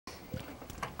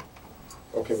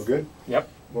Okay, we're good? Yep.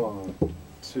 1,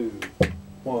 2,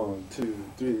 1, 2,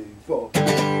 3, 4.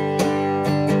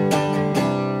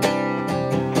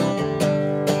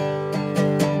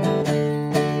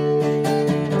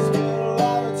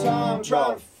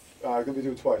 Could we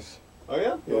do it twice? Oh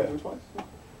yeah? You want to do it twice?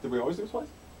 Did we always do it twice?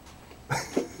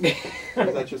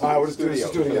 Alright, let's do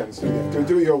it again.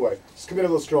 Do it your way. Just come in a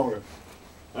little stronger.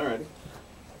 Alrighty.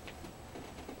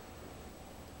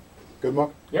 Good,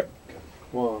 Mark? Yep.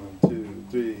 1, 2,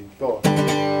 3, 4.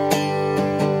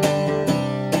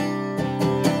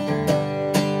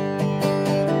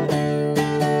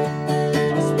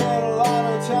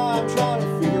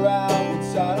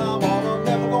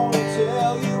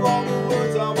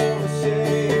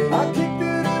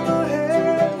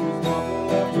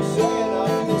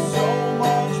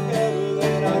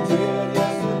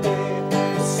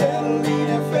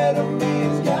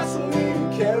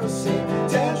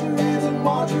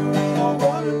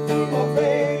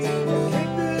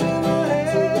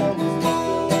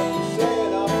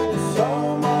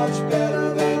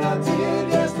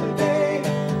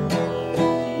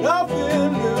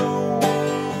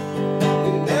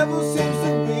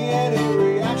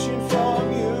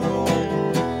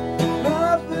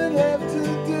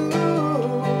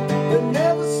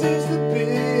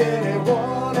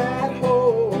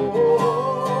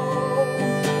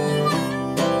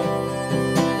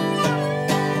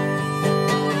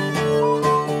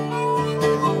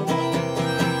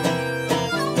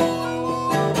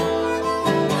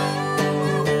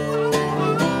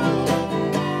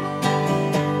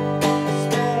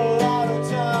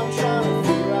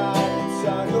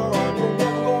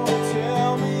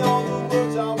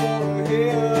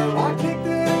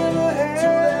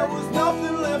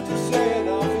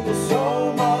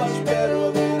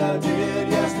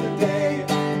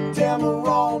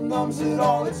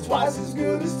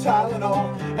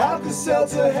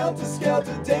 Seltzer, helter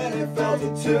skelter, Danny felt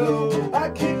it too. I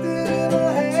kicked it in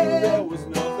her head, there was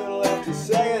nothing left to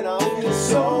say, and I feel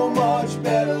so much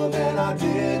better than I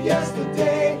did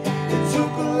yesterday. It took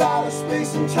a lot of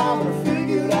space and time to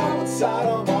figure out what side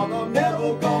I'm on. I'm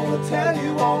never gonna tell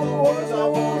you all the words I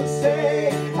wanna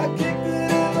say. I kicked it in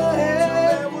her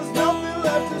head, there was nothing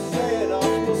left to say, and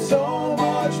I feel so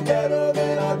much better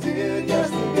than I did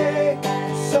yesterday.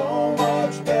 So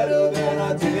much better than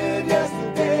I did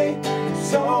yesterday.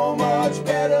 So much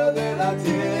better than I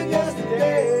did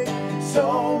yesterday.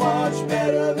 So much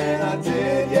better than I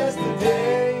did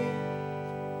yesterday.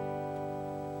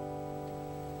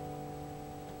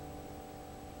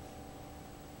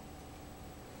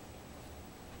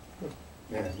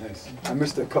 Yeah, nice. I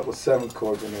missed a couple of 7th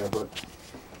chords in there, but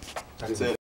that's it.